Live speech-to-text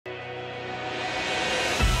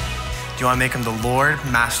you want to make him the Lord,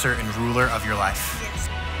 master, and ruler of your life? Yes.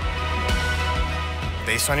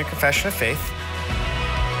 Based on your confession of faith,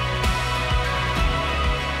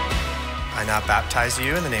 I now baptize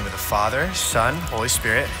you in the name of the Father, Son, Holy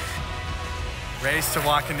Spirit. Raised to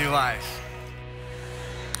walk a new life.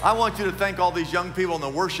 I want you to thank all these young people on the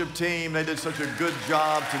worship team. They did such a good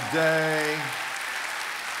job today.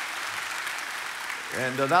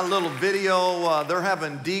 And that little video, they're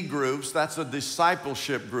having D groups. That's a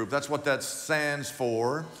discipleship group. That's what that stands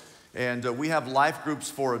for. And we have life groups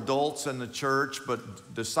for adults in the church,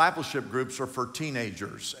 but discipleship groups are for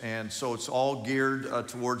teenagers. And so it's all geared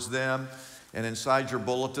towards them. And inside your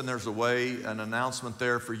bulletin, there's an announcement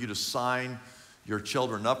there for you to sign your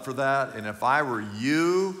children up for that. And if I were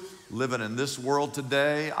you living in this world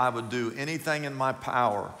today, I would do anything in my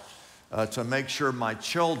power to make sure my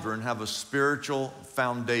children have a spiritual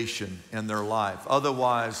foundation in their life.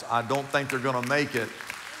 Otherwise, I don't think they're gonna make it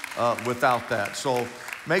without that. So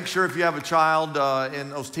make sure if you have a child in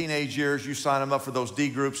those teenage years, you sign them up for those D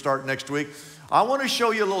groups starting next week. I wanna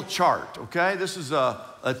show you a little chart, okay? This is a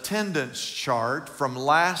attendance chart from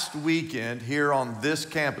last weekend here on this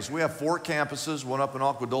campus. We have 4 campuses, one up in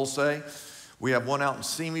Agua Dulce. We have one out in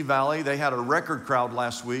Simi Valley. They had a record crowd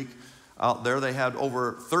last week out there. They had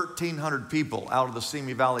over 1,300 people out of the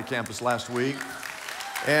Simi Valley campus last week.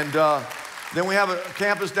 And then we have a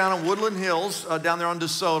campus down in Woodland Hills, down there on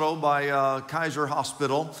DeSoto by Kaiser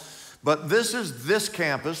Hospital. But this is this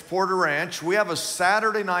campus, Porter Ranch. We have a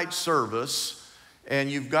Saturday night service.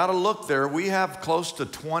 And you've got to look there. We have close to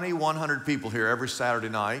 2,100 people here every Saturday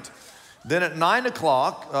night. Then at 9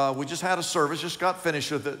 o'clock, we just had a service, just got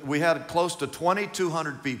finished with it. We had close to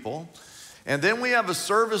 2,200 people. And then we have a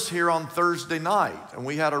service here on Thursday night. And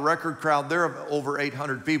we had a record crowd there of over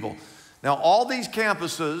 800 people. Now, all these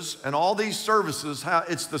campuses and all these services,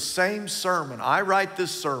 it's the same sermon. I write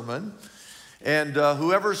this sermon. And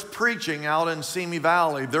whoever's preaching out in Simi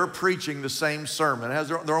Valley, they're preaching the same sermon. It has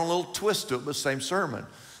their own little twist to it, but same sermon.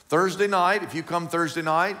 Thursday night, if you come Thursday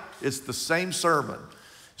night, it's the same sermon.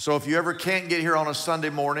 So if you ever can't get here on a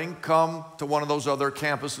Sunday morning, come to one of those other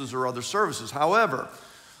campuses or other services. However,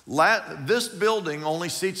 this building only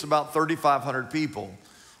seats about 3,500 people.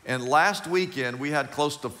 And last weekend, we had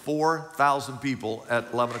close to 4,000 people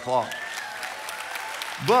at 11 o'clock.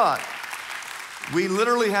 But we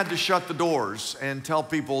literally had to shut the doors and tell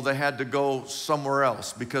people they had to go somewhere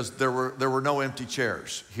else because there were no empty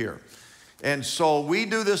chairs here. And so we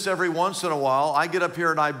do this every once in a while. I get up here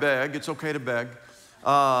and I beg. It's okay to beg.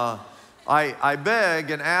 I beg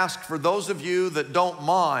and ask for those of you that don't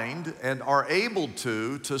mind and are able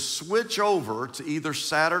to switch over to either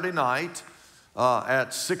Saturday night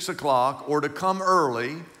at 6 o'clock or to come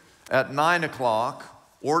early at 9 o'clock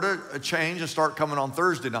or to change and start coming on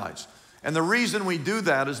Thursday nights. And the reason we do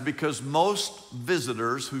that is because most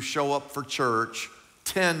visitors who show up for church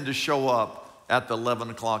tend to show up at the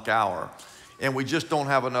 11 o'clock hour. And we just don't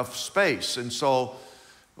have enough space. And so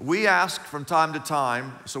we ask from time to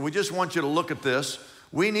time, so we just want you to look at this.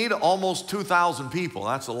 We need almost 2,000 people,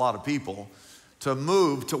 that's a lot of people, to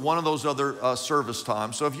move to one of those other service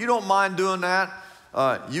times. So if you don't mind doing that,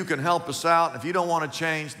 you can help us out. If you don't want to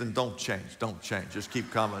change, then don't change. Don't change. Just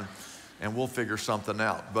keep coming. And we'll figure something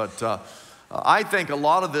out. But I think a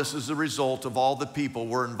lot of this is a result of all the people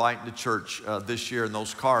we're inviting to church this year and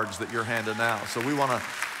those cards that you're handing out. So we want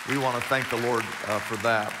to thank the Lord for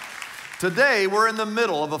that. Today we're in the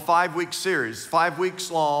middle of a 5-week series, 5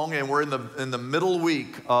 weeks long, and we're in the middle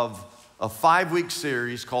week of a 5-week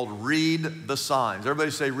series called Read the Signs.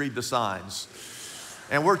 Everybody say read the signs.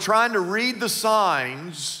 And we're trying to read the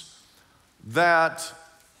signs that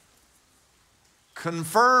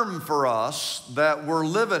confirm for us that we're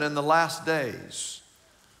living in the last days.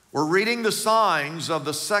 We're reading the signs of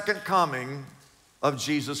the second coming of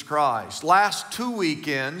Jesus Christ. Last 2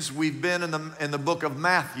 weekends, we've been in the book of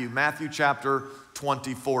Matthew chapter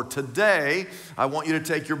 24. Today, I want you to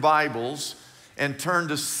take your Bibles and turn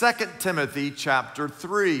to 2 Timothy chapter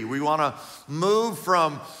 3. We want to move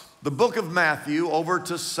from the book of Matthew over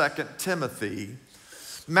to 2 Timothy.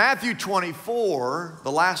 Matthew 24,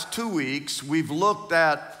 the last 2 weeks, we've looked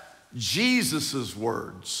at Jesus'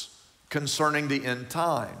 words concerning the end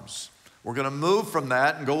times. We're going to move from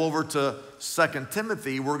that and go over to 2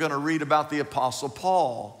 Timothy. We're going to read about the Apostle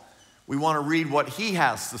Paul. We want to read what he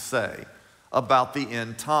has to say about the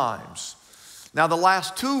end times. Now, the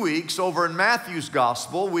last 2 weeks over in Matthew's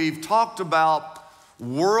gospel, we've talked about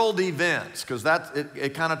world events, because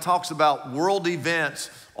it kind of talks about world events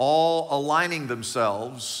all aligning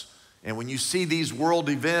themselves. And when you see these world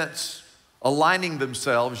events aligning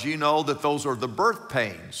themselves, you know that those are the birth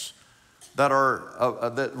pains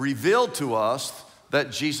that reveal to us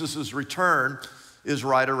that Jesus' return is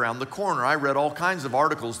right around the corner. I read all kinds of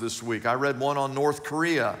articles this week. I read one on North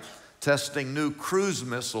Korea testing new cruise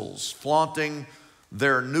missiles, flaunting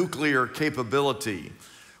their nuclear capability.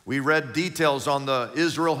 We read details on the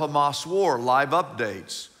Israel-Hamas war, live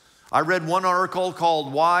updates. I read one article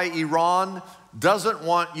called Why Iran Doesn't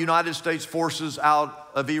Want United States Forces Out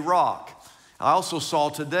of Iraq. I also saw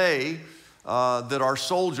today that our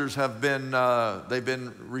soldiers have they've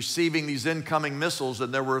been receiving these incoming missiles,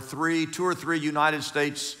 and there were two or three United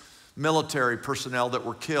States military personnel that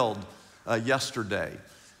were killed yesterday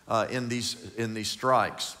in these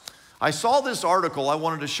strikes. I saw this article. I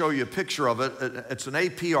wanted to show you a picture of it. It's an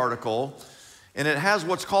AP article, and it has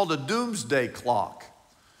what's called a doomsday clock,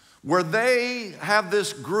 where they have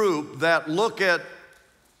this group that look at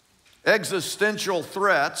existential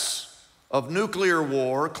threats of nuclear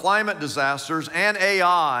war, climate disasters, and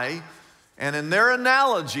AI, and in their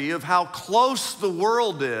analogy of how close the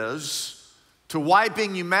world is to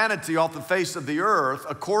wiping humanity off the face of the earth,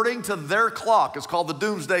 according to their clock, it's called the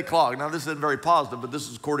doomsday clock. Now, this isn't very positive, but this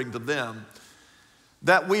is according to them,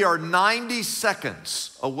 that we are 90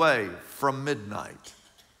 seconds away from midnight,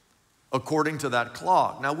 according to that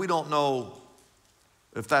clock. Now, we don't know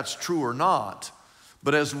if that's true or not,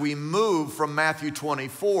 but as we move from Matthew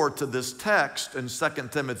 24 to this text in 2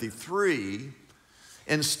 Timothy 3,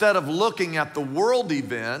 instead of looking at the world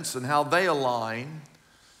events and how they align,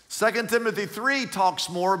 2 Timothy 3 talks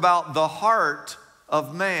more about the heart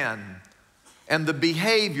of man and the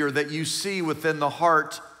behavior that you see within the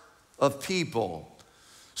heart of people.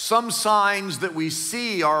 Some signs that we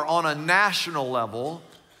see are on a national level,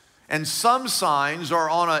 and some signs are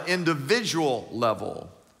on an individual level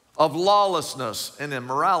of lawlessness and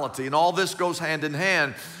immorality. And all this goes hand in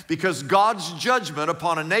hand because God's judgment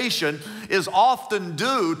upon a nation is often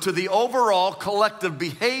due to the overall collective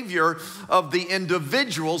behavior of the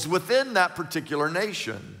individuals within that particular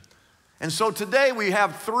nation. And so today we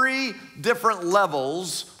have three different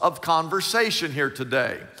levels of conversation here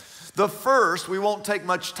today. The first, we won't take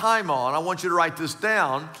much time on, I want you to write this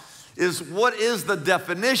down, is what is the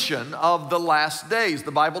definition of the last days?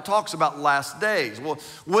 The Bible talks about last days. Well,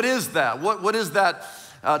 what is that? What is that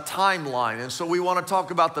timeline? And so we want to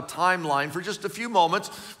talk about the timeline for just a few moments.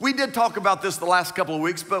 We did talk about this the last couple of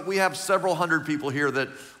weeks, but we have several hundred people here that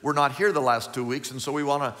were not here the last 2 weeks, and so we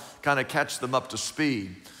want to kind of catch them up to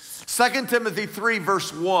speed. 2 Timothy 3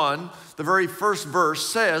 verse 1, the very first verse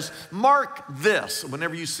says, mark this.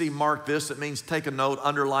 Whenever you see mark this, it means take a note,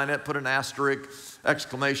 underline it, put an asterisk,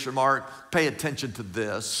 exclamation mark, pay attention to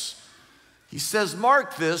this. He says,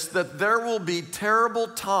 mark this, that there will be terrible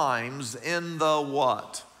times in the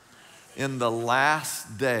what? In the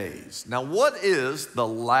last days. Now, what is the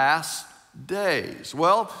last days?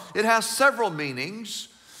 Well, it has several meanings.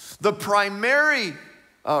 The primary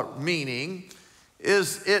meaning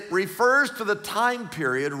is it refers to the time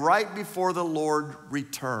period right before the Lord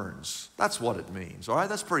returns. That's what it means, all right?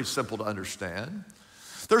 That's pretty simple to understand.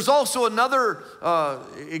 There's also another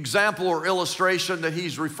example or illustration that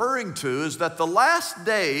he's referring to is that the last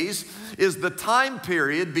days is the time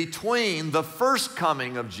period between the first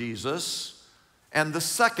coming of Jesus and the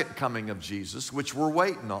second coming of Jesus, which we're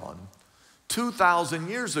waiting on. 2,000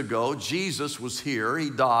 years ago, Jesus was here.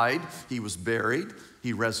 He died, he was buried,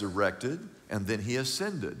 he resurrected, and then he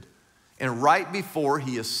ascended. And right before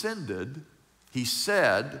he ascended, he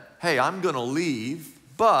said, hey, I'm going to leave,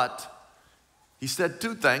 but he said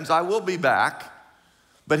two things. I will be back.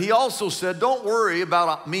 But he also said, don't worry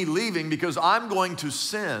about me leaving because I'm going to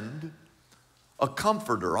send a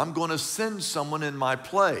comforter. I'm going to send someone in my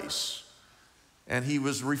place. And he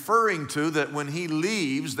was referring to that when he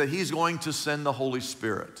leaves, that he's going to send the Holy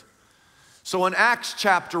Spirit. So in Acts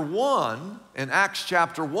chapter 1,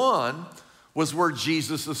 was where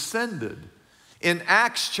Jesus ascended. In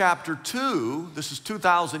Acts chapter 2, this is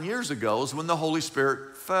 2,000 years ago, is when the Holy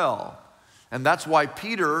Spirit fell. And that's why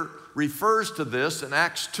Peter refers to this in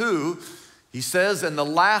Acts 2. He says, in the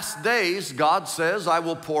last days, God says, I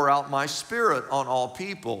will pour out my Spirit on all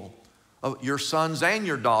people. Your sons and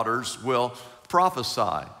your daughters will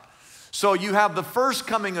prophesy. So you have the first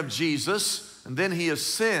coming of Jesus, and then he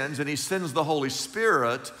ascends, and he sends the Holy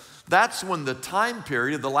Spirit. That's when the time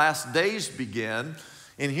period of the last days begin.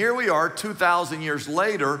 And here we are 2,000 years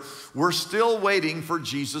later, we're still waiting for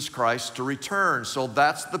Jesus Christ to return. So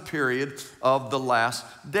that's the period of the last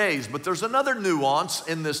days. But there's another nuance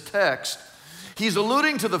in this text. He's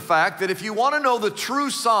alluding to the fact that if you want to know the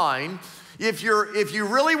true sign, if you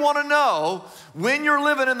really want to know when you're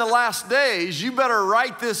living in the last days, you better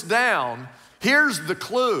write this down. Here's the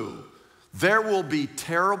clue. There will be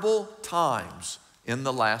terrible times in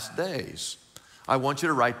the last days. I want you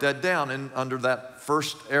to write that down under that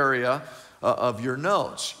first area of your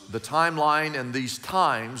notes. The timeline and these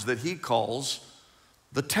times that he calls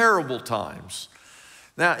the terrible times.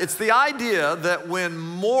 Now, it's the idea that when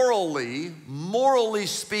morally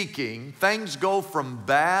speaking, things go from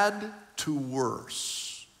bad to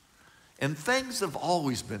worse. And things have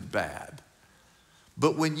always been bad.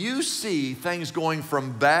 But when you see things going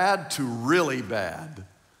from bad to really bad,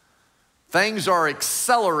 things are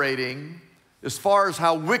accelerating as far as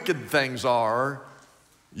how wicked things are,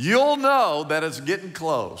 you'll know that it's getting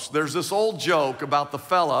close. There's this old joke about the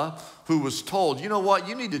fella who was told, you know what,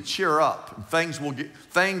 you need to cheer up.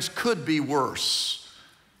 Things could be worse.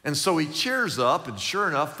 And so he cheers up, and sure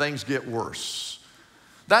enough, things get worse.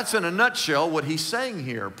 That's in a nutshell what he's saying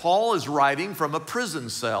here. Paul is writing from a prison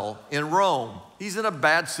cell in Rome. He's in a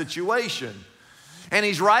bad situation. And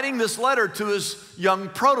he's writing this letter to his young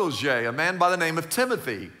protege, a man by the name of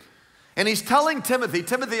Timothy. And he's telling Timothy,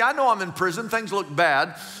 Timothy, I know I'm in prison, things look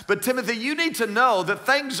bad, but Timothy, you need to know that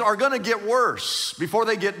things are going to get worse before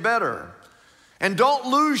they get better. And don't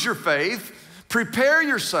lose your faith. Prepare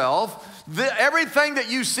yourself. Everything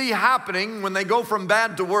that you see happening when they go from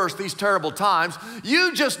bad to worse, these terrible times,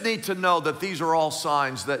 you just need to know that these are all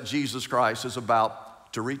signs that Jesus Christ is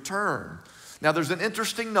about to return. Now, there's an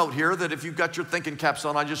interesting note here that if you've got your thinking caps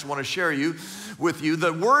on, I just want to share with you.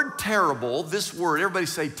 The word terrible, this word, everybody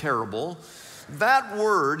say terrible, that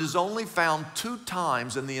word is only found 2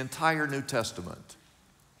 times in the entire New Testament.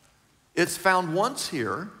 It's found once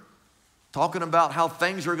here, talking about how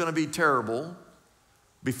things are going to be terrible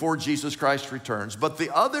before Jesus Christ returns. But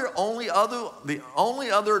the only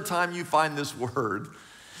other time you find this word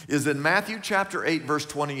is in Matthew chapter 8, verse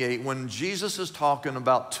 28, when Jesus is talking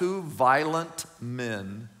about 2 violent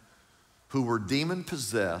men who were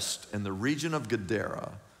demon-possessed in the region of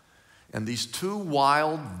Gadara. And these 2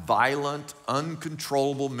 wild, violent,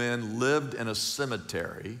 uncontrollable men lived in a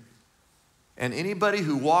cemetery. And anybody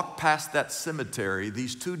who walked past that cemetery,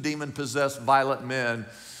 these 2 demon-possessed violent men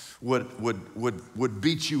would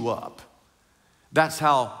beat you up. That's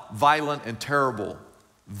how violent and terrible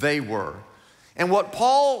they were. And what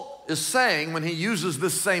Paul is saying when he uses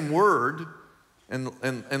this same word in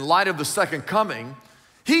light of the second coming,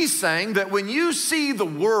 he's saying that when you see the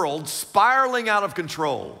world spiraling out of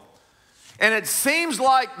control, and it seems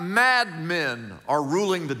like madmen are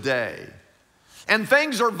ruling the day, and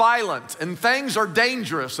things are violent, and things are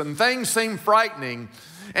dangerous, and things seem frightening,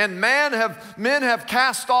 and men have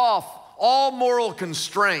cast off all moral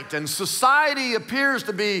constraint, and society appears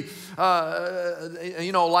to be,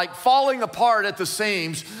 like falling apart at the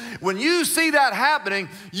seams. When you see that happening,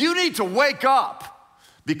 you need to wake up,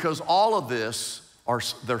 because all of this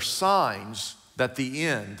they're signs that the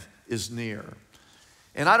end is near.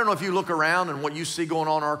 And I don't know if you look around and what you see going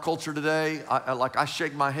on in our culture today. I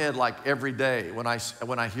shake my head like every day when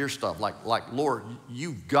I hear stuff like Lord,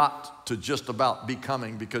 you've got to just about be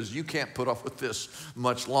coming, because you can't put up with this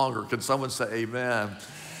much longer. Can someone say amen?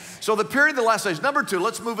 So the period of the last days. Number 2,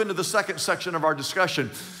 let's move into the second section of our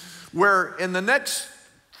discussion, where in the next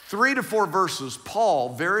 3 to 4 verses,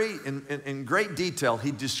 Paul, in great detail,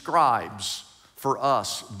 he describes for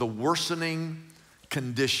us the worsening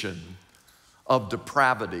condition of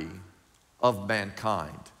depravity of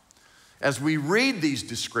mankind. As we read these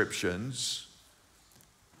descriptions,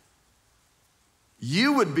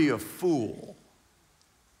 you would be a fool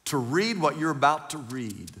to read what you're about to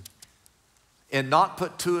read and not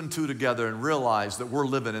put 2 and 2 together and realize that we're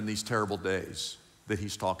living in these terrible days that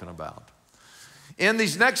he's talking about. In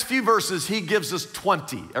these next few verses, he gives us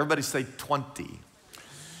 20. Everybody say 20.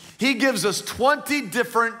 He gives us 20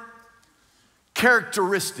 different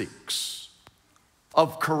characteristics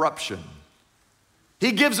of corruption.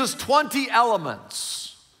 He gives us 20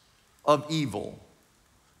 elements of evil,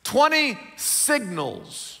 20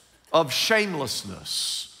 signals of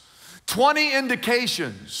shamelessness, 20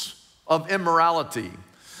 indications of immorality,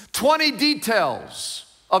 20 details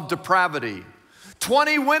of depravity,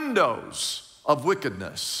 20 windows of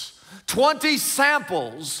wickedness, 20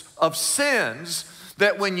 samples of sins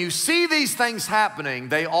that when you see these things happening,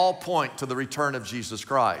 they all point to the return of Jesus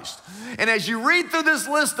Christ. And as you read through this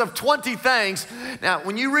list of 20 things, now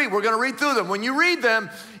when you read, we're going to read through them. When you read them,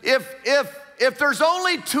 if there's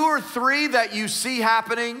only 2 or 3 that you see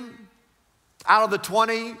happening out of the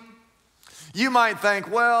 20, you might think,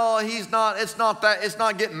 well, it's not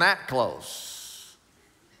getting that close.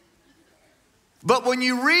 But when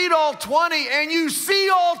you read all 20 and you see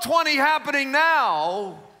all 20 happening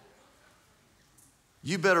now,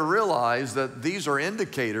 you better realize that these are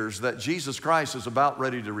indicators that Jesus Christ is about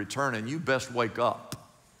ready to return, and you best wake up.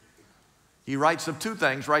 He writes of two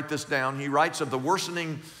things. Write this down. He writes of the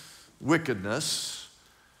worsening wickedness,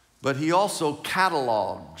 but he also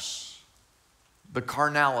catalogs the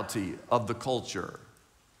carnality of the culture.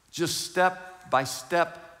 Just step by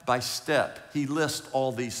step by step, he lists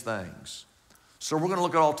all these things. So we're going to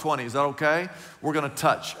look at all 20. Is that okay? We're going to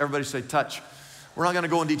touch. Everybody say touch. We're not going to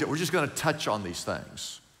go in detail. We're just going to touch on these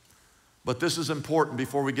things. But this is important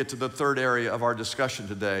before we get to the third area of our discussion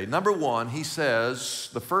today. Number one, he says,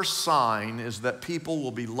 the first sign is that people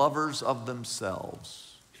will be lovers of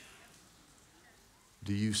themselves.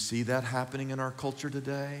 Do you see that happening in our culture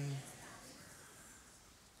today?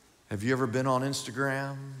 Have you ever been on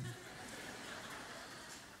Instagram?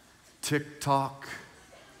 TikTok?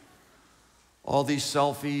 All these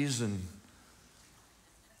selfies and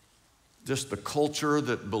just the culture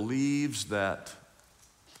that believes that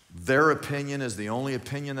their opinion is the only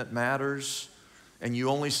opinion that matters, and you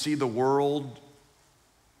only see the world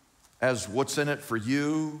as what's in it for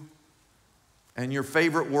you, and your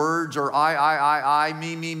favorite words are I,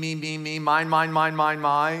 me,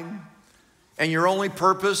 mine, and your only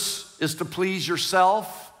purpose is to please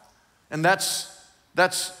yourself, and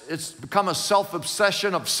it's become a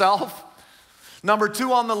self-obsession of self. Number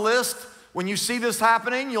two on the list, when you see this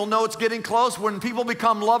happening, you'll know it's getting close, when people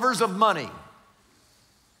become lovers of money.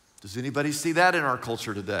 Does anybody see that in our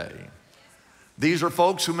culture today? These are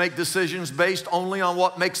folks who make decisions based only on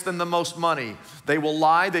what makes them the most money. They will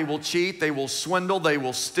lie, they will cheat, they will swindle, they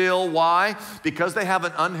will steal. Why? Because they have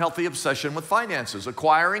an unhealthy obsession with finances.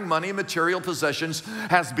 Acquiring money and material possessions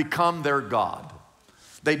has become their God.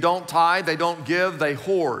 They don't tithe, they don't give, they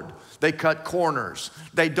hoard. They cut corners.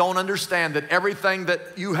 They don't understand that everything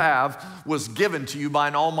that you have was given to you by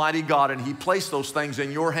an almighty God, and he placed those things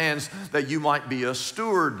in your hands that you might be a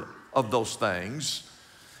steward of those things.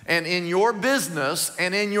 And in your business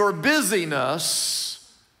and in your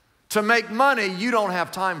busyness to make money, you don't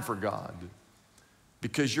have time for God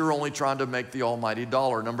because you're only trying to make the almighty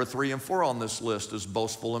dollar. Number 3 and 4 on this list is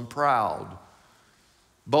boastful and proud.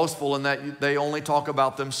 Boastful in that they only talk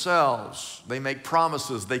about themselves. They make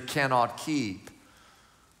promises they cannot keep.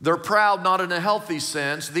 They're proud, not in a healthy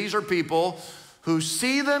sense. These are people who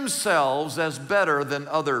see themselves as better than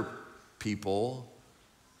other people.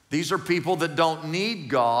 These are people that don't need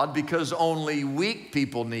God because only weak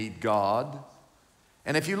people need God.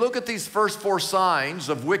 And if you look at these first 4 signs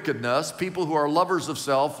of wickedness, people who are lovers of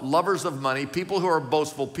self, lovers of money, people who are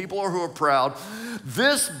boastful, people who are proud,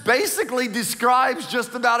 this basically describes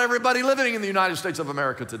just about everybody living in the United States of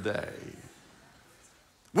America today.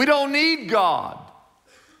 We don't need God.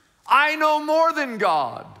 I know more than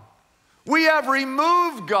God. We have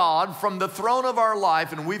removed God from the throne of our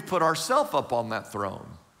life, and we've put ourselves up on that throne.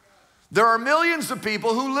 There are millions of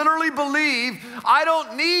people who literally believe, I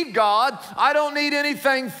don't need God. I don't need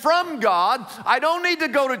anything from God. I don't need to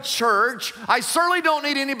go to church. I certainly don't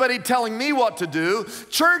need anybody telling me what to do.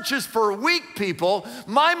 Church is for weak people.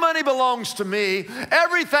 My money belongs to me.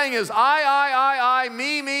 Everything is I,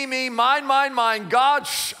 me, mine. God,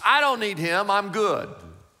 I don't need him. I'm good.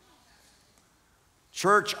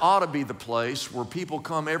 Church ought to be the place where people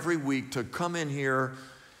come every week to come in here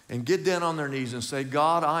and get down on their knees and say,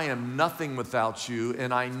 God, I am nothing without you,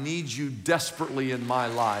 and I need you desperately in my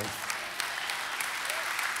life.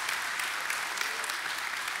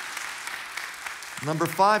 Number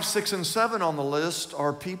 5, 6, and 7 on the list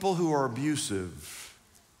are people who are abusive.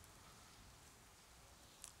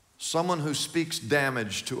 Someone who speaks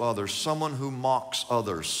damage to others, someone who mocks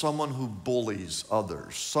others, someone who bullies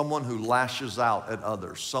others, someone who lashes out at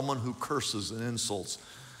others, someone who curses and insults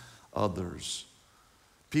others.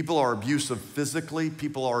 People are abusive physically,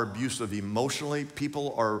 people are abusive emotionally,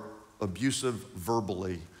 people are abusive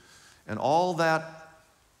verbally. And all that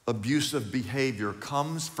abusive behavior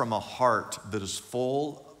comes from a heart that is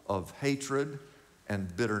full of hatred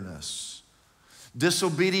and bitterness.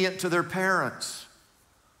 Disobedient to their parents.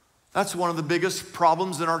 That's one of the biggest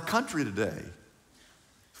problems in our country today.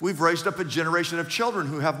 We've raised up a generation of children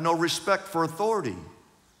who have no respect for authority.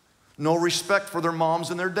 No respect for their moms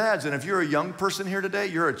and their dads. And if you're a young person here today,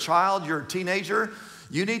 you're a child, you're a teenager,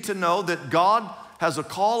 you need to know that God has a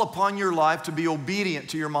call upon your life to be obedient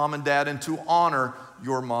to your mom and dad and to honor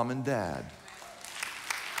your mom and dad.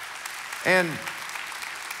 And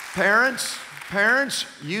parents,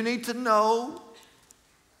 you need to know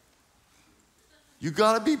you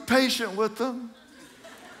got to be patient with them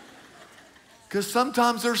because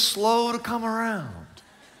sometimes they're slow to come around.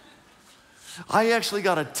 I actually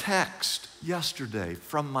got a text yesterday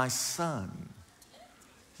from my son.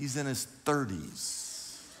 He's in his 30s.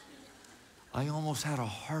 I almost had a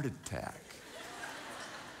heart attack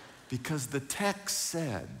because the text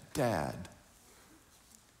said, Dad,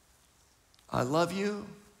 I love you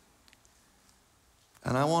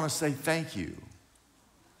and I want to say thank you.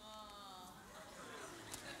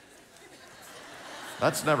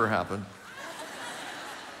 That's never happened.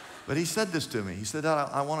 But he said this to me. He said, Dad,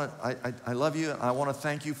 I love you and I want to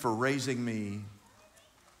thank you for raising me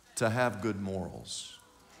to have good morals.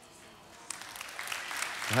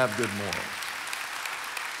 To have good morals.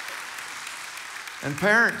 And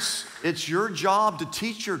parents, it's your job to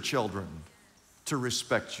teach your children to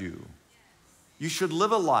respect you. You should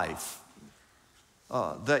live a life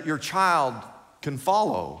that your child can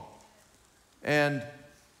follow. And,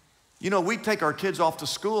 you know, we take our kids off to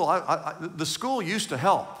school. The school used to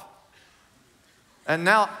help. And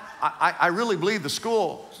now I really believe the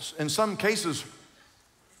school, in some cases,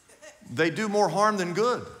 they do more harm than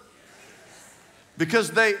good.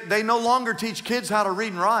 Because they no longer teach kids how to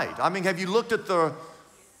read and write. I mean, have you looked at the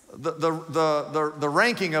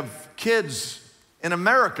ranking of kids in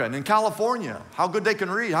America and in California? How good they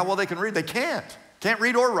can read, how well they can read? They can't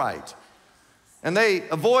read or write. And they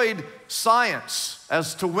avoid science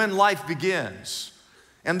as to when life begins.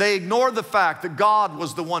 And they ignore the fact that God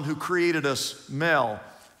was the one who created us male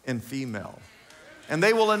and female. And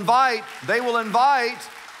they will invite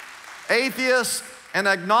atheists and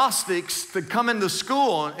agnostics to come into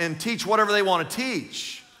school and teach whatever they want to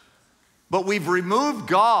teach. But we've removed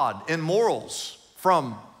God in morals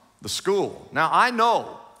from the school. Now, I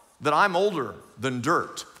know that I'm older than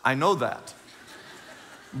dirt. I know that.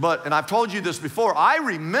 And I've told you this before, I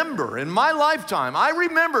remember in my lifetime, I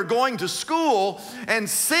remember going to school and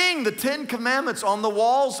seeing the 10 Commandments on the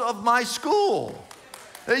walls of my school.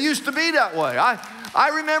 It used to be that way. I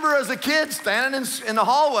remember as a kid standing in the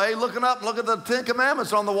hallway looking up and looking at the 10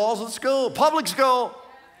 Commandments on the walls of the school. Public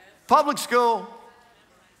school.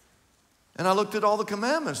 And I looked at all the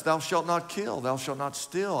commandments. Thou shalt not kill, thou shalt not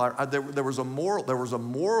steal. There was a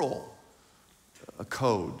moral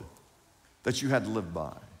code that you had to live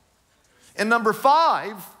by. And number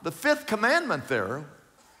 5, the 5th commandment there,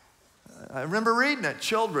 I remember reading it.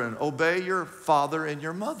 Children, obey your father and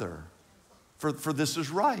your mother, for this is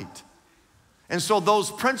right. And so those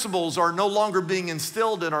principles are no longer being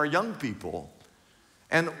instilled in our young people.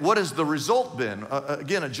 And what has the result been?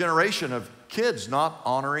 Again, a generation of kids not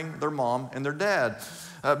honoring their mom and their dad.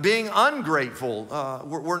 Being ungrateful.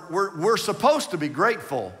 We're supposed to be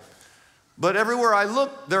grateful. But everywhere I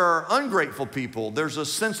look, there are ungrateful people. There's a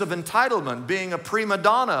sense of entitlement, being a prima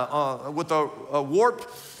donna with a warped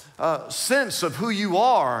sense of who you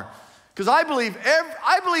are. Because I believe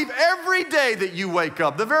every day that you wake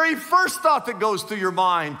up, the very first thought that goes through your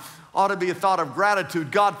mind ought to be a thought of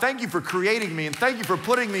gratitude. God, thank you for creating me, and thank you for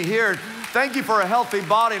putting me here. Thank you for a healthy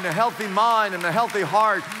body and a healthy mind and a healthy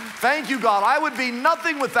heart. Thank you, God. I would be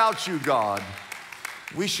nothing without you, God.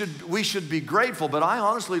 We should be grateful, but I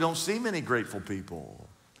honestly don't see many grateful people.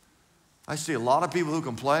 I see a lot of people who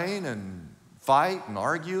complain and fight and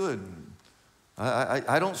argue, and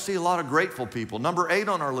I don't see a lot of grateful people. Number 8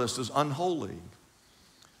 on our list is unholy.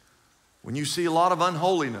 When you see a lot of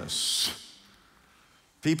unholiness,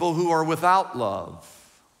 people who are without love,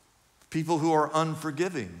 people who are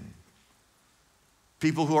unforgiving,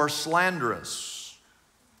 people who are slanderous,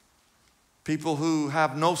 people who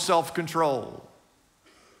have no self-control,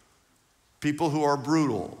 people who are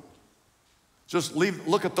brutal.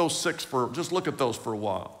 Look at those for a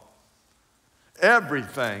while.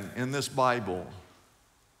 Everything in this Bible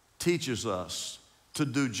teaches us to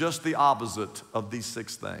do just the opposite of these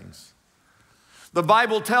 6 things. The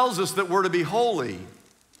Bible tells us that we're to be holy,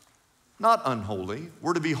 not unholy.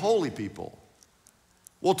 We're to be holy people.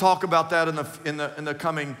 We'll talk about that in the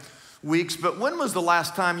coming weeks. But when was the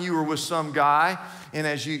last time you were with some guy and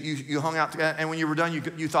as you hung out together, and when you were done,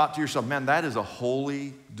 you thought to yourself, man, that is a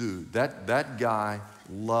holy dude. That guy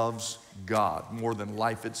loves God more than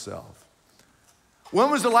life itself. When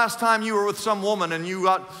was the last time you were with some woman and you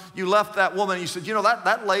left that woman and you said, you know,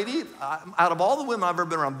 that lady, out of all the women I've ever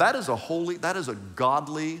been around, that is a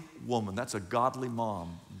godly woman. That's a godly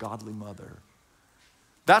mom, godly mother.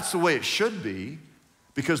 That's the way it should be,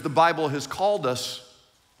 because the Bible has called us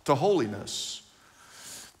to holiness.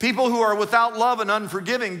 People who are without love and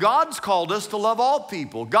unforgiving, God's called us to love all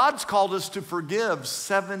people. God's called us to forgive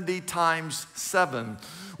 70 times 7.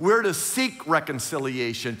 We're to seek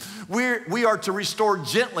reconciliation. We are to restore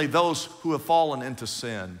gently those who have fallen into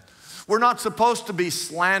sin. We're not supposed to be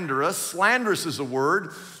slanderous. Slanderous is a word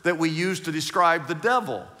that we use to describe the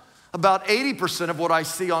devil. About 80% of what I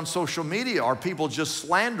see on social media are people just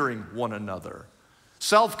slandering one another.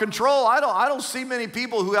 Self-control, I don't see many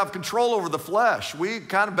people who have control over the flesh. We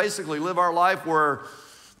kind of basically live our life where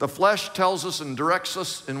the flesh tells us and directs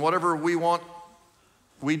us in whatever we want,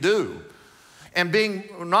 we do. And being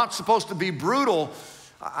not supposed to be brutal,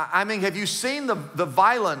 I mean, have you seen the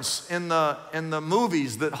violence in the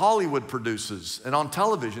movies that Hollywood produces and on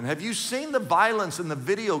television? Have you seen the violence in the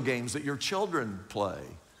video games that your children play?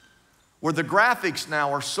 Where the graphics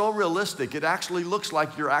now are so realistic, it actually looks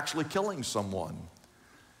like you're actually killing someone.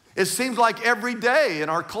 It seems like every day in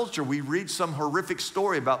our culture we read some horrific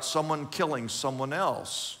story about someone killing someone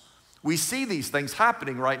else. We see these things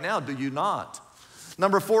happening right now, do you not?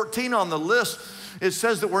 Number 14 on the list, it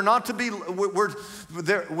says that we're not to be,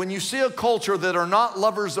 when you see a culture that are not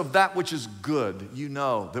lovers of that which is good, you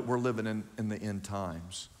know that we're living in the end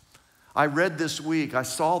times. I read this week, I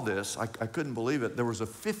saw this, I couldn't believe it. There was a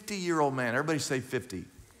 50-year-old man, everybody say 50.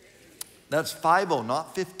 That's 50,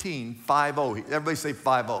 not 15, 50. Everybody say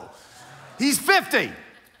 50. He's 50.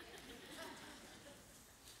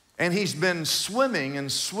 And he's been swimming in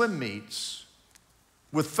swim meets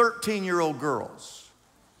with 13-year-old girls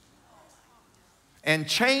and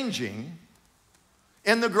changing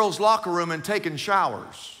in the girls' locker room and taking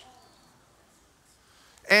showers.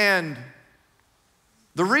 And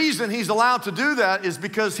the reason he's allowed to do that is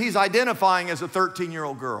because he's identifying as a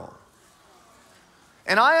 13-year-old girl.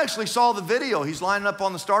 And I actually saw the video. He's lining up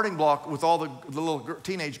on the starting block with all the little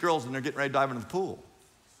teenage girls, and they're getting ready to dive into the pool.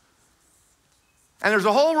 And there's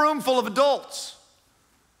a whole room full of adults.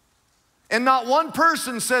 And not one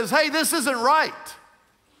person says, hey, this isn't right.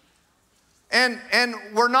 And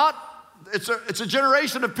we're not, it's a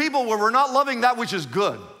generation of people where we're not loving that which is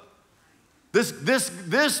good.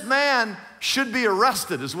 This man should be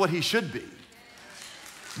arrested is what he should be.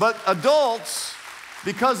 But adults,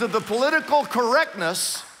 because of the political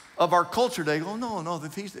correctness of our culture, they go, no,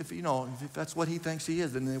 if that's what he thinks he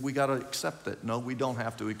is, then we got to accept it. No, we don't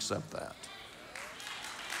have to accept that.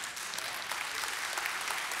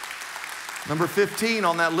 Number 15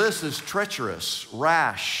 on that list is treacherous,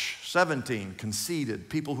 rash. 17, conceited,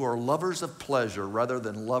 people who are lovers of pleasure rather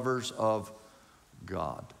than lovers of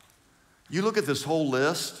God. You look at this whole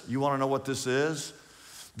list, you want to know what this is?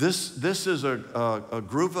 This is a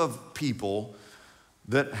group of people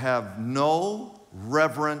that have no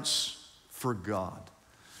reverence for God.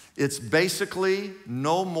 It's basically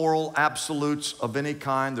no moral absolutes of any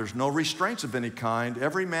kind. There's no restraints of any kind.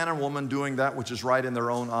 Every man and woman doing that which is right in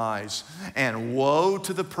their own eyes. And woe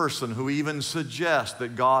to the person who even suggests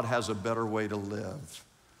that God has a better way to live.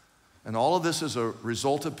 And all of this is a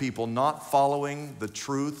result of people not following the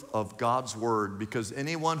truth of God's word, because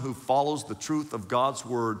anyone who follows the truth of God's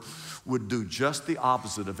word would do just the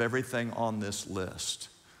opposite of everything on this list.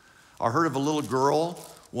 I heard of a little girl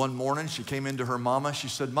one morning. She came into her mama. She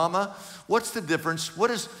said, Mama, what's the difference?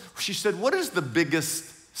 She said, what is the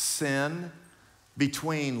biggest sin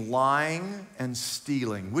between lying and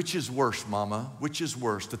stealing? Which is worse, Mama? Which is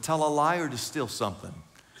worse, to tell a lie or to steal something?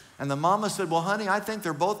 And the mama said, well, honey, I think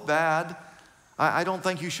they're both bad. I don't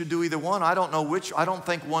think you should do either one. I don't know which. I don't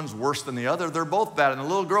think one's worse than the other. They're both bad. And the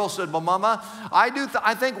little girl said, well, Mama,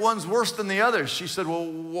 I think one's worse than the other. She said, well,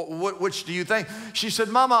 which do you think? She said,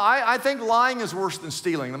 Mama, I think lying is worse than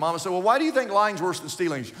stealing. The mama said, well, why do you think lying's worse than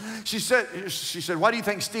stealing? She said, why do you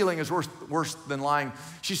think stealing is worse than lying?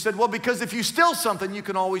 She said, well, because if you steal something, you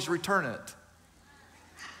can always return it.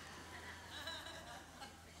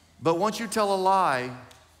 But once you tell a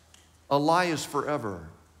lie is forever.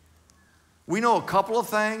 We know a couple of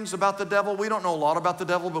things about the devil. We don't know a lot about the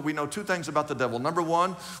devil, but we know two things about the devil. Number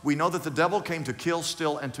one, we know that the devil came to kill,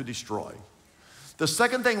 steal, and to destroy. The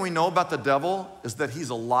second thing we know about the devil is that he's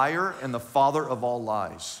a liar and the father of all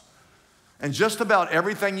lies. And just about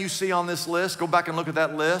everything you see on this list, go back and look at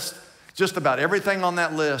that list, just about everything on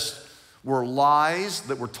that list were lies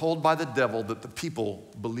that were told by the devil that the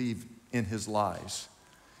people believe in his lies.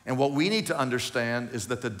 And what we need to understand is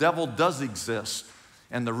that the devil does exist.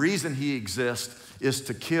 And the reason he exists is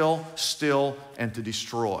to kill, steal, and to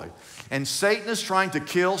destroy. And Satan is trying to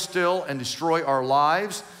kill, steal, and destroy our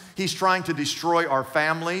lives. He's trying to destroy our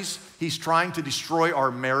families. He's trying to destroy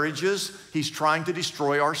our marriages. He's trying to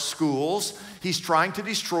destroy our schools. He's trying to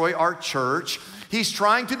destroy our church. He's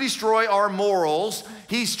trying to destroy our morals.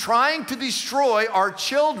 He's trying to destroy our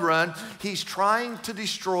children. He's trying to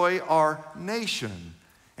destroy our nation.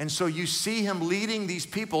 And so you see him leading these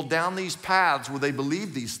people down these paths where they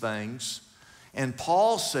believe these things. And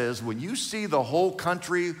Paul says, when you see the whole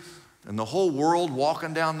country and the whole world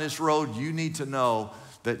walking down this road, you need to know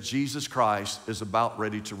that Jesus Christ is about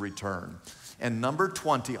ready to return. And number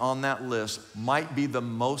 20 on that list might be the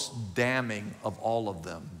most damning of all of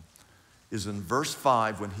them. is in verse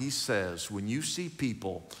 5 when he says, when you see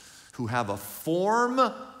people who have a form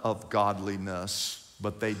of godliness,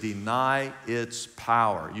 but they deny its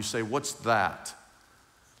power. You say, what's that?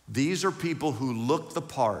 These are people who look the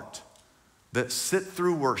part, that sit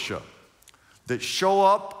through worship, that show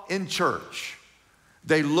up in church.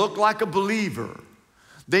 They look like a believer.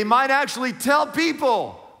 They might actually tell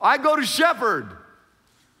people, I go to Shepherd.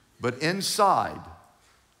 But inside,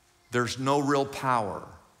 there's no real power.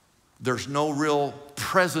 There's no real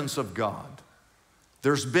presence of God.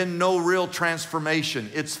 There's been no real transformation.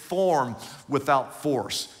 It's form without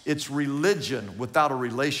force. It's religion without a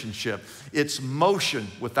relationship. It's motion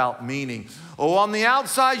without meaning. Oh, on the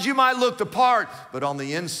outside, you might look the part, but on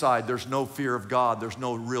the inside, there's no fear of God. There's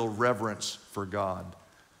no real reverence for God.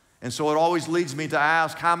 And so it always leads me to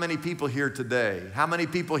ask, how many people here today,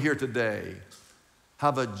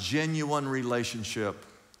 have a genuine relationship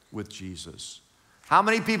with Jesus? How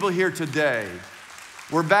many people here today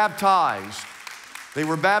were baptized? They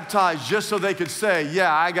were baptized just so they could say,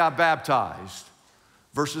 yeah, I got baptized.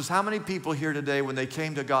 Versus how many people here today, when they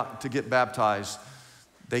came to God to get baptized,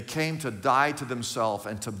 they came to die to themselves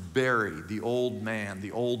and to bury the old man,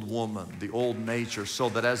 the old woman, the old nature, so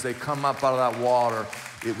that as they come up out of that water,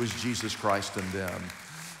 it was Jesus Christ in them.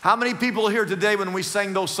 How many people here today, when we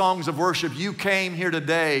sang those songs of worship, you came here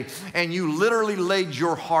today and you literally laid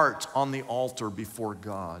your heart on the altar before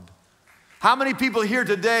God? How many people here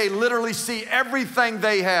today literally see everything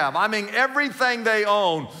they have, I mean everything they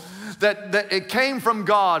own, that it came from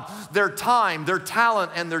God, their time, their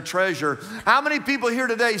talent, and their treasure? How many people here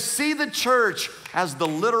today see the church as the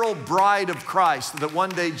literal bride of Christ, that one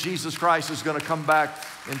day Jesus Christ is going to come back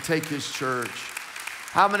and take his church?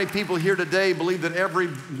 How many people here today believe that every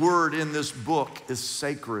word in this book is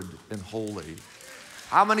sacred and holy?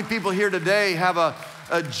 How many people here today have a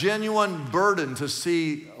genuine burden to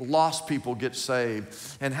see lost people get saved?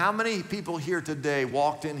 And how many people here today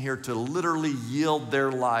walked in here to literally yield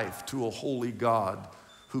their life to a holy God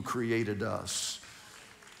who created us?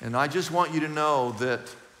 And I just want you to know that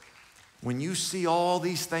when you see all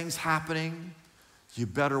these things happening, you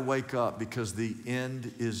better wake up, because the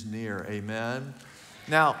end is near. Amen?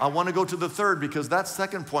 Now, I want to go to the third, because that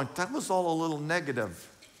second point, that was all a little negative.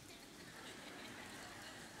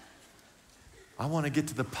 I want to get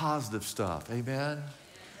to the positive stuff. Amen?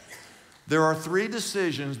 There are 3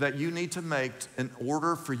 decisions that you need to make in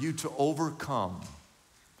order for you to overcome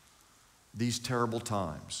these terrible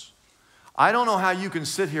times. I don't know how you can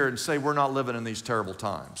sit here and say we're not living in these terrible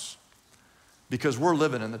times, because we're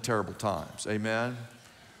living in the terrible times. Amen?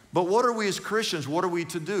 But what are we as Christians, what are we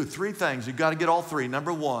to do? 3 things. You've got to get all 3.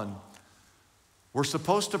 Number 1, we're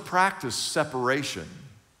supposed to practice separation.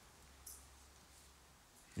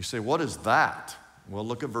 You say, what is that? Well,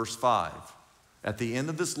 look at verse 5. At the end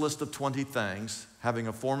of this list of 20 things, having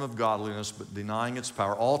a form of godliness but denying its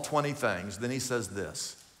power, all 20 things, then he says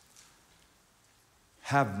this: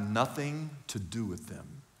 have nothing to do with them.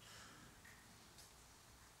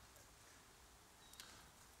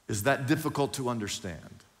 Is that difficult to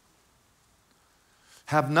understand?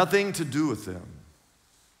 Have nothing to do with them.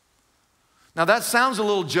 Now that sounds a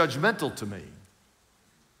little judgmental to me.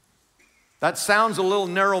 That sounds a little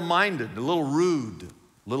narrow-minded, a little rude,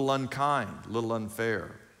 a little unkind, a little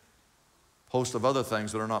unfair. A host of other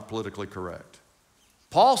things that are not politically correct.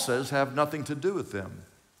 Paul says, have nothing to do with them.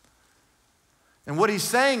 And what he's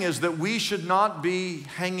saying is that we should not be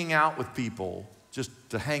hanging out with people, just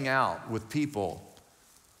to hang out with people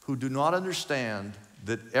who do not understand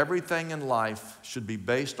that everything in life should be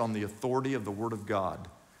based on the authority of the Word of God,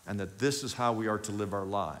 and that this is how we are to live our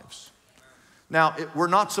lives. Now, we're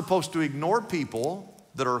not supposed to ignore people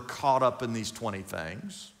that are caught up in these 20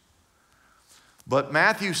 things. But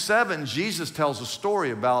Matthew 7, Jesus tells a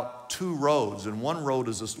story about 2 roads, and one road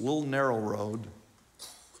is this little narrow road,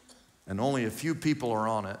 and only a few people are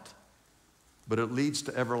on it, but it leads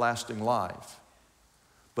to everlasting life.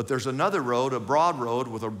 But there's another road, a broad road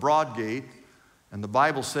with a broad gate, and the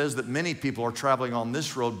Bible says that many people are traveling on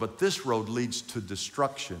this road, but this road leads to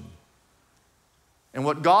destruction. And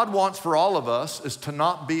what God wants for all of us is to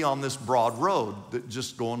not be on this broad road that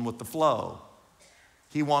just going with the flow.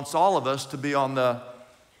 He wants all of us to be on the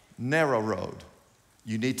narrow road.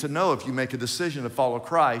 You need to know, if you make a decision to follow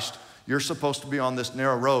Christ, you're supposed to be on this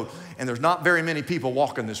narrow road. And there's not very many people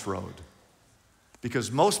walking this road,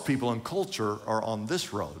 because most people in culture are on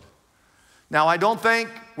this road. Now, I don't think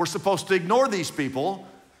we're supposed to ignore these people,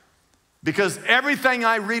 because everything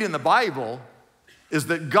I read in the Bible is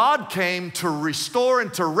that God came to restore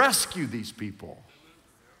and to rescue these people.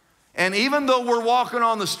 And even though we're walking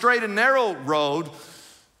on the straight and narrow road,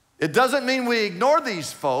 it doesn't mean we ignore these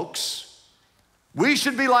folks. We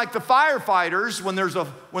should be like the firefighters when there's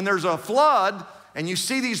a flood and you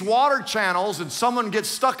see these water channels and someone gets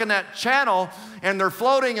stuck in that channel and they're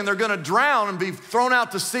floating and they're gonna drown and be thrown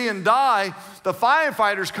out to sea and die. The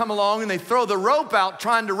firefighters come along and they throw the rope out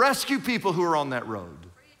trying to rescue people who are on that road.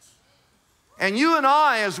 And you and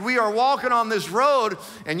I, as we are walking on this road,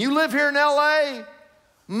 and you live here in LA,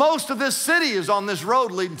 most of this city is on this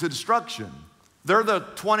road leading to destruction. They're the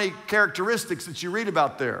 20 characteristics that you read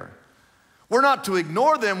about there. We're not to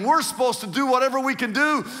ignore them. We're supposed to do whatever we can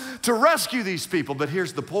do to rescue these people. But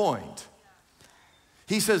here's the point.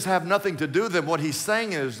 He says have nothing to do with them. What he's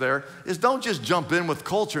saying is don't just jump in with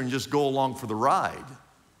culture and just go along for the ride.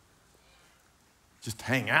 Just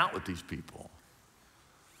hang out with these people.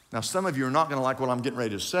 Now, some of you are not going to like what I'm getting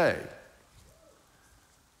ready to say.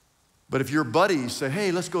 But if your buddies say,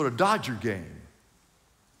 hey, let's go to Dodger game,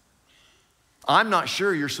 I'm not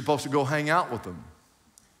sure you're supposed to go hang out with them.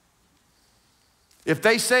 If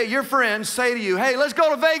they say, your friends say to you, hey, let's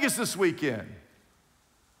go to Vegas this weekend.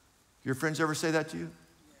 Your friends ever say that to you?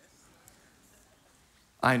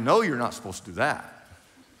 I know you're not supposed to do that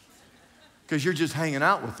because you're just hanging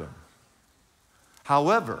out with them.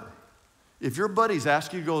 However, if your buddies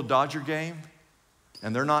ask you to go to a Dodger game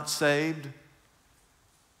and they're not saved,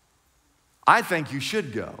 I think you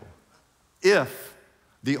should go if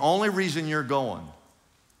the only reason you're going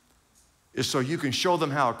is so you can show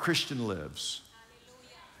them how a Christian lives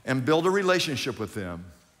and build a relationship with them.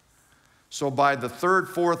 So by the 3rd,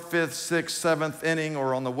 4th, 5th, 6th, 7th inning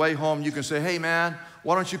or on the way home, you can say, hey man,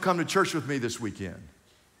 why don't you come to church with me this weekend?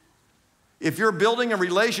 If you're building a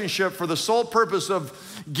relationship for the sole purpose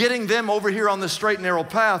of getting them over here on the straight and narrow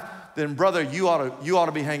path, then brother, you ought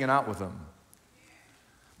to be hanging out with them.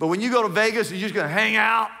 But when you go to Vegas, you're just gonna hang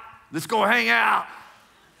out. Let's go hang out.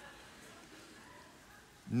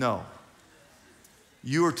 No.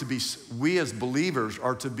 We as believers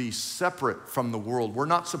are to be separate from the world. We're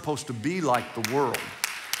not supposed to be like the world.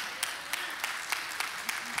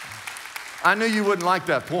 I knew you wouldn't like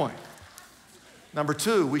that point. Number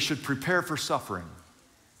 2, we should prepare for suffering.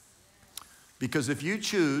 Because if you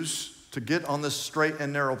choose to get on this straight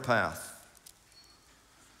and narrow path,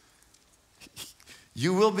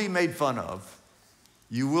 you will be made fun of,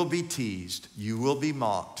 you will be teased, you will be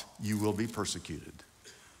mocked, you will be persecuted.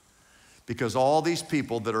 Because all these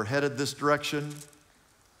people that are headed this direction,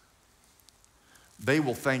 they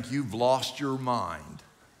will think you've lost your mind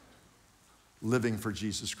living for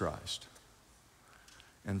Jesus Christ.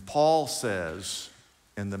 And Paul says,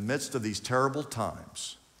 in the midst of these terrible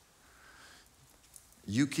times,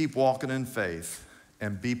 you keep walking in faith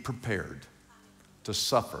and be prepared to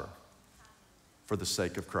suffer for the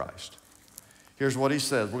sake of Christ. Here's what he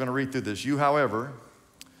says. We're going to read through this. You, however,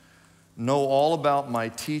 know all about my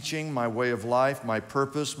teaching, my way of life, my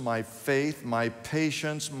purpose, my faith, my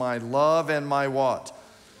patience, my love, and my what?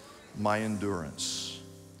 My endurance.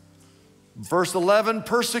 Verse 11,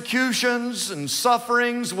 persecutions and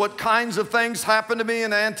sufferings, what kinds of things happened to me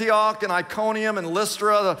in Antioch and Iconium and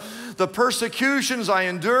Lystra, the persecutions I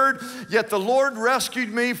endured, yet the Lord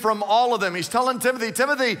rescued me from all of them. He's telling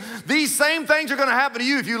Timothy, these same things are going to happen to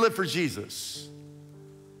you if you live for Jesus.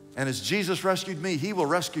 And as Jesus rescued me, he will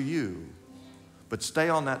rescue you. But stay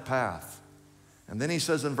on that path. And then he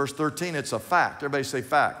says in verse 13, it's a fact. Everybody say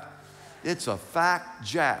fact. It's a fact,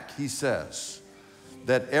 Jack, he says,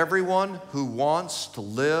 that everyone who wants to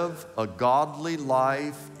live a godly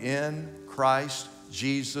life in Christ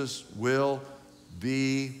Jesus will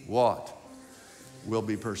be what? Will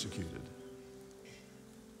be persecuted.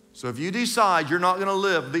 So if you decide you're not going to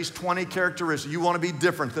live these 20 characteristics, you want to be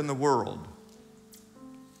different than the world,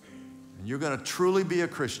 and you're going to truly be a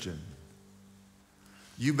Christian,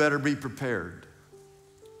 you better be prepared.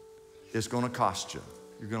 It's going to cost you.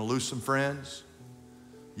 You're going to lose some friends.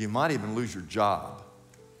 You might even lose your job.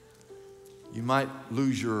 You might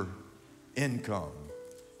lose your income.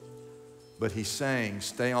 But he's saying,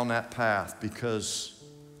 stay on that path because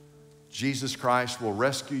Jesus Christ will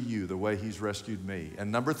rescue you the way he's rescued me.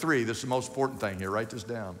 And number 3, this is the most important thing here. Write this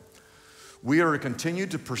down. We are to continue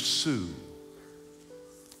to pursue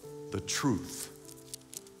the truth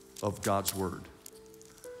of God's word.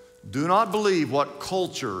 Do not believe what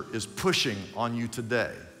culture is pushing on you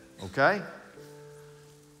today, okay?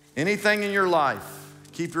 Anything in your life,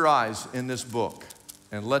 keep your eyes in this book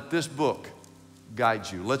and let this book guide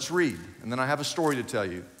you. Let's read, and then I have a story to tell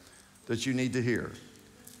you that you need to hear.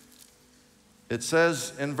 It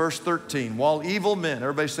says in verse 13, while evil men,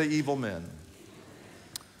 everybody say evil men.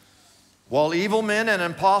 While evil men and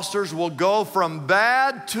impostors will go from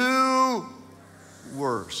bad to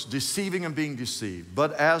worse, deceiving and being deceived.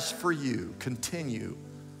 But as for you, continue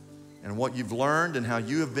and what you've learned and how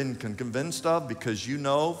you have been convinced of because you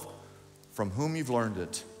know from whom you've learned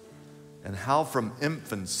it, and how from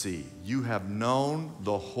infancy you have known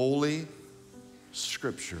the Holy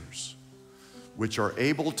Scriptures, which are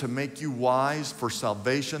able to make you wise for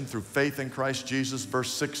salvation through faith in Christ Jesus.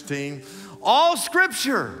 Verse 16, all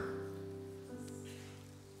Scripture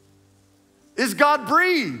is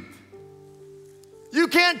God-breathed. You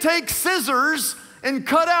can't take scissors and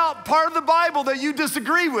cut out part of the Bible that you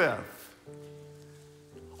disagree with.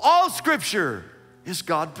 All Scripture is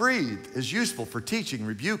God-breathed, is useful for teaching,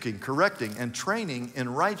 rebuking, correcting, and training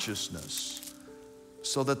in righteousness,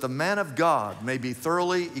 so that the man of God may be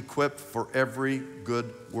thoroughly equipped for every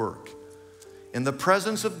good work. In the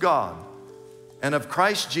presence of God and of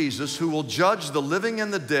Christ Jesus, who will judge the living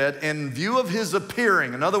and the dead in view of his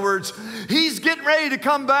appearing. In other words, he's getting ready to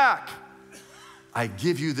come back. I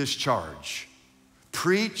give you this charge.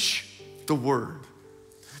 Preach the word.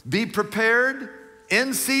 Be prepared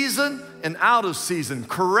in season and out of season.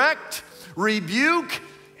 Correct, rebuke,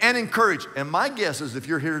 and encourage. And my guess is if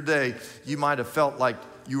you're here today, you might have felt like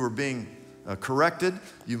you were being corrected.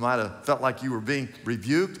 You might have felt like you were being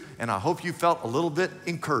rebuked. And I hope you felt a little bit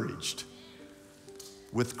encouraged.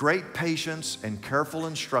 With great patience and careful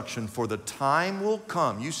instruction, for the time will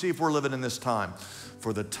come. You see if we're living in this time.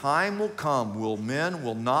 For the time will come, men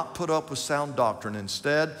will not put up with sound doctrine.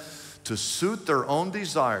 Instead, to suit their own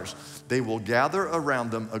desires, they will gather around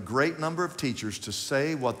them a great number of teachers to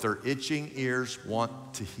say what their itching ears want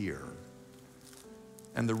to hear.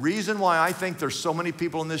 And the reason why I think there's so many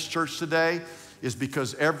people in this church today is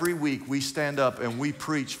because every week we stand up and we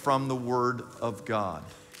preach from the Word of God.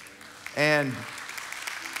 And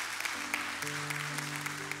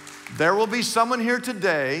there will be someone here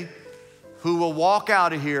today who will walk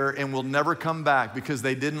out of here and will never come back because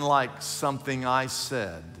they didn't like something I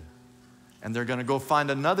said. And they're going to go find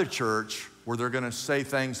another church where they're going to say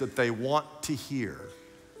things that they want to hear.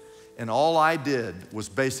 And all I did was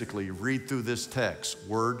basically read through this text,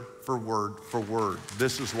 word for word for word.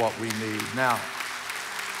 This is what we need. Now,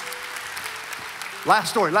 last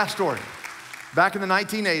story. Back in the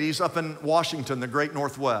 1980s, up in Washington, the great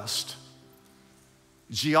Northwest,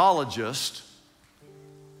 geologists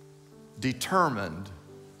determined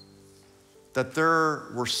that there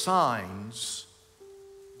were signs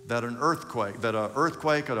that an earthquake, at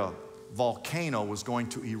a volcano was going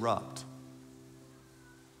to erupt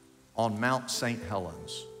on Mount St.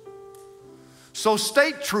 Helens. So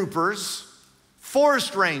state troopers,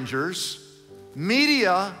 forest rangers,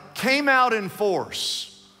 media came out in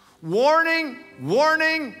force. Warning,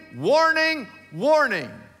 warning, warning,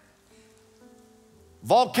 warning.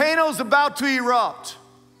 Volcano's about to erupt.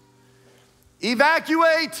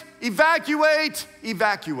 Evacuate, evacuate,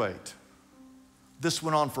 evacuate. This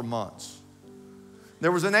went on for months.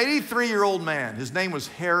 There was an 83-year-old man. His name was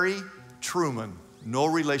Harry Truman, no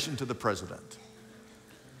relation to the president.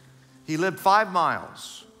 He lived 5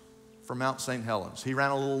 miles from Mount St. Helens. He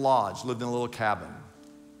ran a little lodge, lived in a little cabin.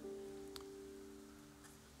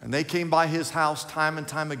 And they came by his house time and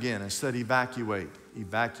time again and said, evacuate,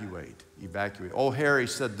 evacuate, evacuate. Oh, Harry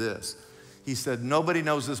said this. He said, nobody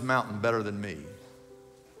knows this mountain better than me.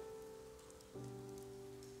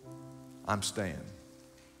 I'm staying.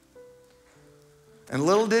 And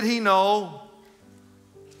little did he know,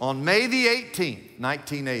 on May the 18th,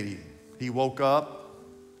 1980, he woke up,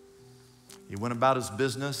 he went about his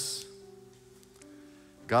business,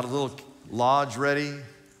 got a little lodge ready,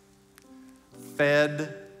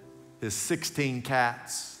 fed his 16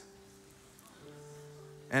 cats,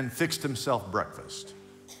 and fixed himself breakfast.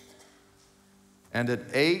 And at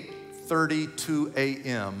 8:32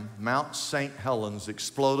 a.m., Mount St. Helens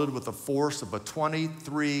exploded with the force of a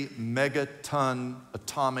 23 megaton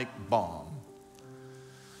atomic bomb.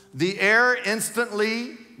 The air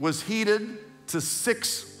instantly was heated to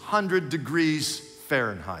 600 degrees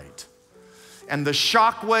Fahrenheit. And the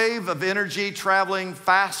shock wave of energy traveling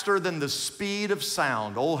faster than the speed of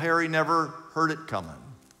sound, old Harry never heard it coming,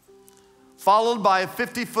 followed by a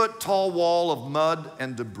 50-foot tall wall of mud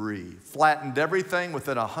and debris, flattened everything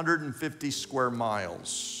within 150 square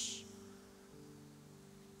miles.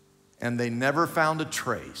 And they never found a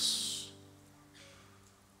trace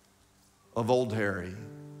of old Harry,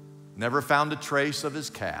 never found a trace of his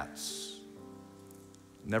cats,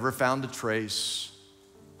 never found a trace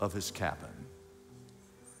of his cabin.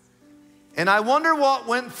 And I wonder what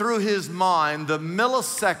went through his mind the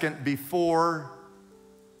millisecond before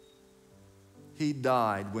he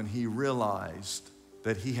died, when he realized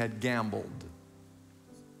that he had gambled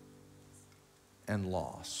and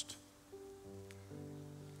lost.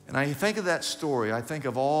 And I think of that story. I think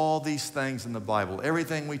of all these things in the Bible.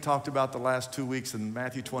 Everything we talked about the last 2 weeks in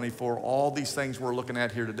Matthew 24, all these things we're looking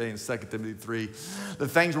at here today in 2 Timothy 3, the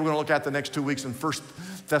things we're going to look at the next 2 weeks in 1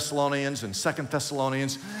 Thessalonians and 2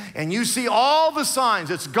 Thessalonians. And you see all the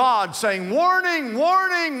signs. It's God saying, warning,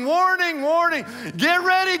 warning, warning, warning. Get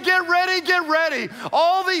ready, get ready, get ready.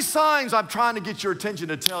 All these signs, I'm trying to get your attention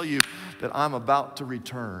to tell you that I'm about to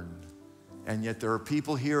return. And yet there are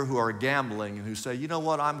people here who are gambling and who say, you know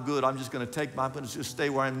what, I'm good. I'm just going to just stay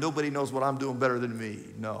where I am. Nobody knows what I'm doing better than me.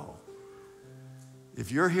 No.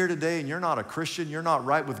 If you're here today and you're not a Christian, you're not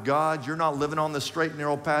right with God, you're not living on this straight and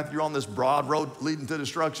narrow path, you're on this broad road leading to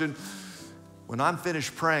destruction, when I'm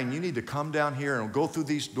finished praying, you need to come down here and go through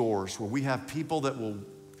these doors where we have people that will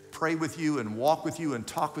pray with you and walk with you and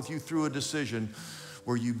talk with you through a decision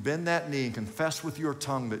where you bend that knee and confess with your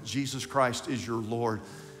tongue that Jesus Christ is your Lord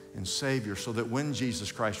and Savior, so that when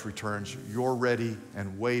Jesus Christ returns, you're ready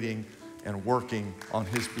and waiting and working on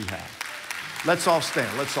His behalf. Let's all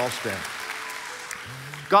stand. Let's all stand.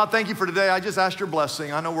 God, thank you for today. I just asked your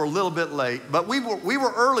blessing. I know we're a little bit late, but we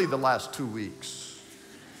were early the last 2 weeks.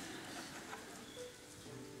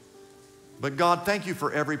 But God, thank you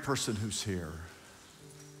for every person who's here.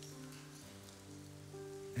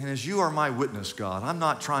 And as you are my witness, God, I'm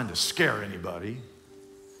not trying to scare anybody,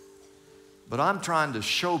 but I'm trying to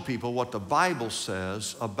show people what the Bible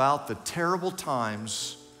says about the terrible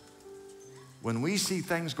times when we see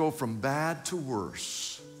things go from bad to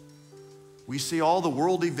worse. We see all the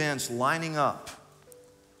world events lining up,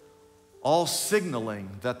 all signaling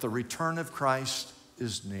that the return of Christ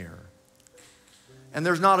is near. And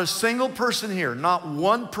there's not a single person here, not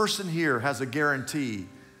one person here has a guarantee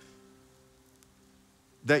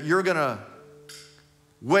that you're going to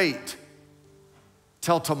wait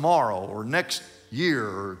till tomorrow or next year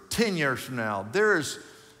or 10 years from now. There is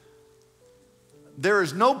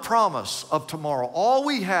no promise of tomorrow. All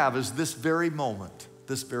we have is this very moment,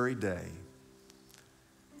 this very day.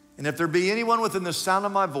 And if there be anyone within the sound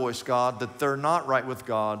of my voice, God, that they're not right with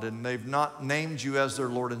God and they've not named you as their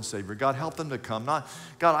Lord and Savior, God, help them to come.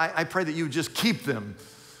 God, I pray that you would just keep them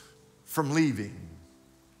from leaving.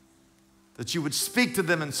 That you would speak to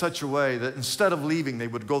them in such a way that instead of leaving, they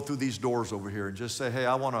would go through these doors over here and just say, hey,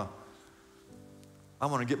 I want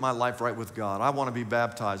to get my life right with God. I want to be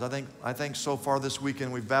baptized. I think so far this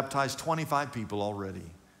weekend we've baptized 25 people already.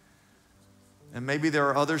 And maybe there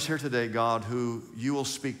are others here today, God, who you will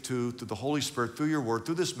speak to through the Holy Spirit, through your word,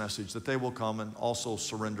 through this message, that they will come and also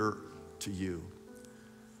surrender to you.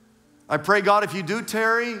 I pray, God, if you do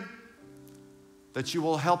tarry, that you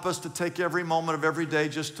will help us to take every moment of every day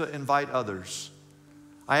just to invite others.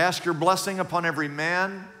 I ask your blessing upon every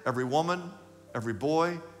man, every woman, every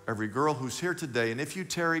boy, every girl who's here today. And if you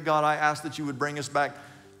tarry, God, I ask that you would bring us back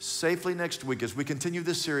safely next week as we continue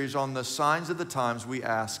this series on the signs of the times. We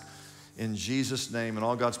ask in Jesus' name. And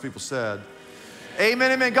all God's people said,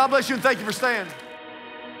 amen, amen. God bless you and thank you for staying.